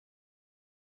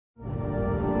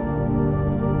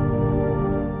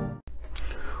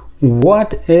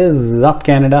What is up,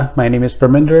 Canada? My name is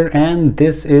Parminder and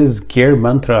this is Gear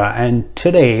Mantra, and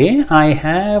today I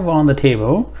have on the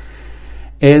table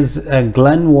is a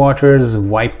Glenwater's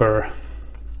Viper.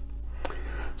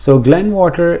 So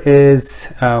Glenwater is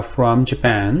from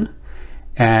Japan,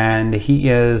 and he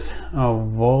is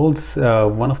world's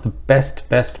one of the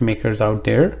best makers out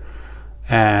there,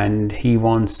 and he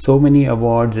won so many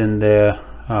awards in the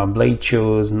blade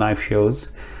shows, knife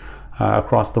shows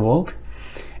across the world.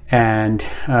 And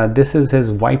this is his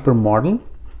Viper model.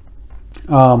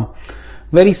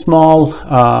 Very small,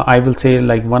 I will say,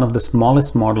 like one of the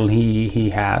smallest model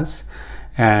he has.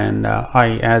 And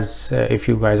if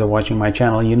you guys are watching my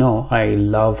channel, you know I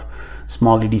love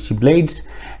small EDC blades,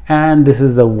 and this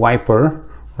is the Viper,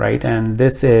 right? And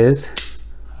this is,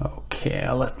 okay,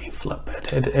 let me flip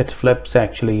it. It flips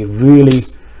actually really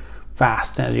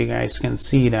fast, as you guys can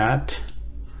see that.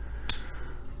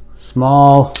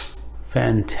 Small,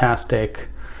 fantastic,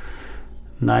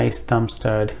 nice thumb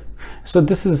stud. So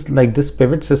this is like, this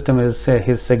pivot system is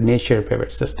his signature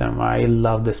pivot system. I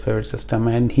love this pivot system,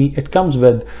 and it comes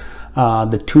with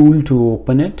the tool to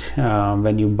open it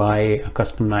when you buy a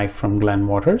custom knife from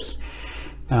Glenwater's.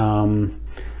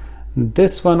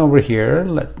 This one over here,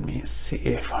 let me see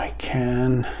if I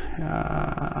can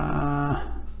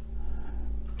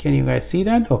you guys see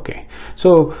that? Okay,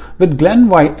 so with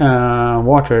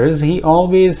Glenwater's, he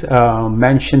always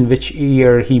mentioned which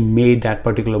year he made that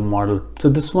particular model. So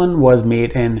this one was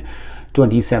made in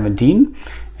 2017.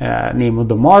 Name of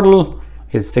the model,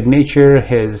 his signature,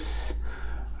 his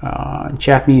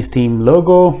Japanese theme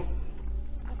logo.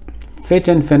 Fit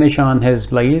and finish on his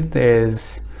blade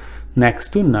is next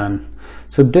to none.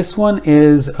 So this one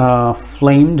is a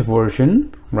flamed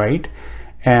version, right?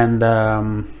 And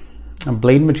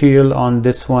blade material on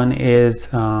this one is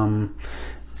CPM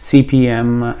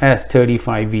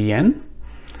S35VN,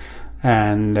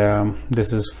 and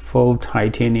this is full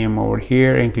titanium over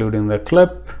here, including the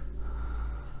clip.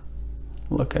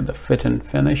 Look at the fit and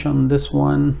finish on this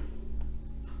one.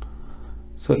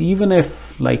 So even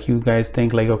if, like, you guys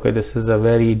think like, okay, this is a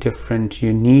very different,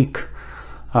 unique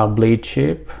blade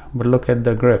shape, but look at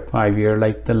the grip. I wear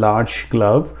like the large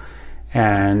glove,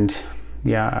 and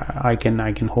yeah, I can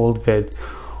hold with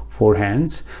 4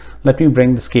 hands. Let me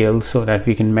bring the scale so that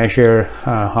we can measure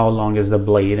how long is the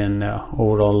blade and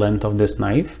overall length of this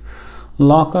knife.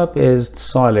 Lockup is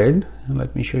solid.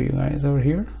 Let me show you guys over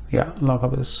here. Yeah,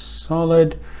 lockup is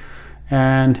solid,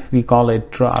 and we call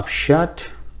it drop shut.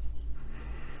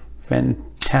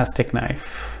 Fantastic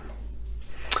knife.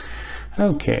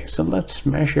 Okay, so let's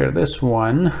measure this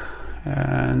one,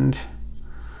 and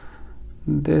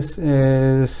this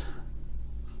is,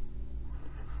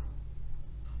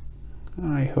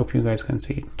 I hope you guys can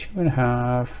see,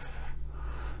 2.5,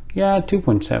 yeah,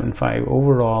 2.75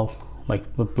 overall,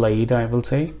 like the blade, I will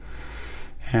say.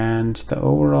 And the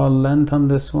overall length on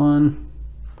this one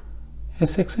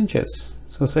is 6 inches.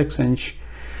 So 6-inch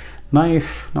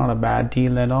knife, not a bad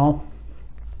deal at all.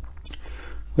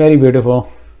 Very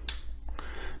beautiful,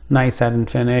 nice satin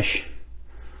finish.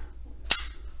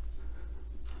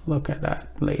 Look at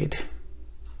that blade.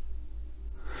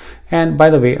 And by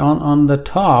the way, on the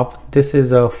top, this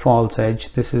is a false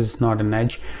edge. This is not an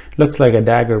edge. Looks like a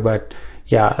dagger, but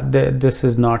yeah, this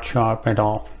is not sharp at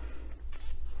all.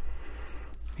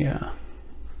 Yeah,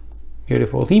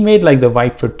 beautiful. He made like the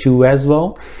Viper 2 as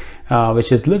well, which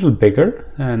is a little bigger,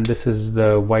 and this is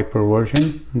the Viper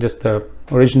version, just the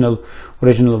original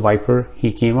Viper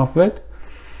he came up with.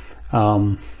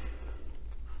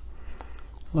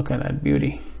 Look at that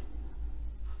beauty.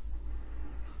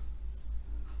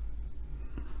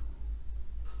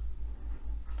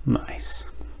 Nice.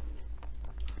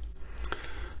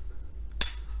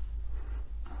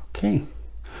 Okay,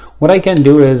 what I can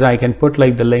do is I can put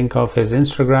like the link of his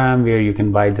Instagram where you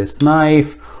can buy this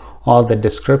knife, all the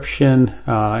description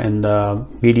in the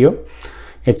video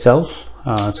itself,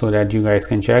 so that you guys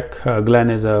can check. Glenn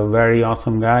is a very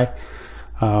awesome guy.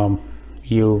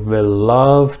 You will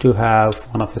love to have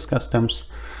one of his customs.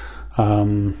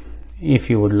 If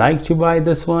you would like to buy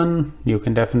this one, you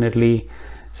can definitely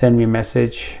send me a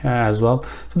message as well.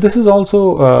 So this is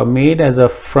also made as a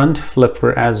front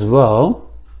flipper as well,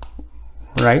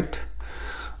 right?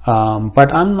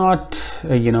 But I'm not,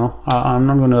 I'm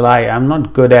not going to lie, I'm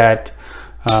not good at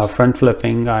front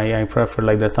flipping. I prefer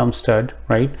like the thumb stud,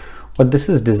 right? But this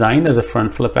is designed as a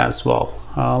front flip as well.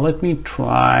 Let me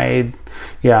try.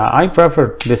 Yeah, I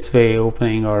prefer this way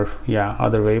opening, or yeah,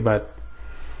 other way, but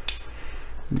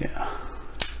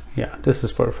yeah, this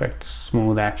is perfect,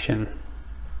 smooth action.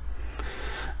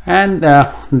 And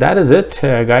that is it,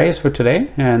 guys, for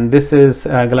today. And this is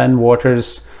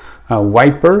Glenwater's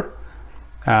wiper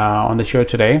on the show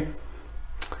today.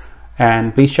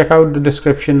 And please check out the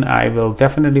description. I will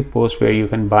definitely post where you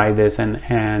can buy this,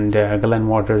 and Glenn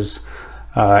Waters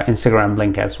Instagram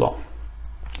link as well.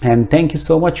 And thank you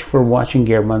so much for watching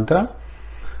Gear Mantra.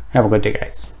 Have a good day,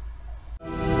 guys.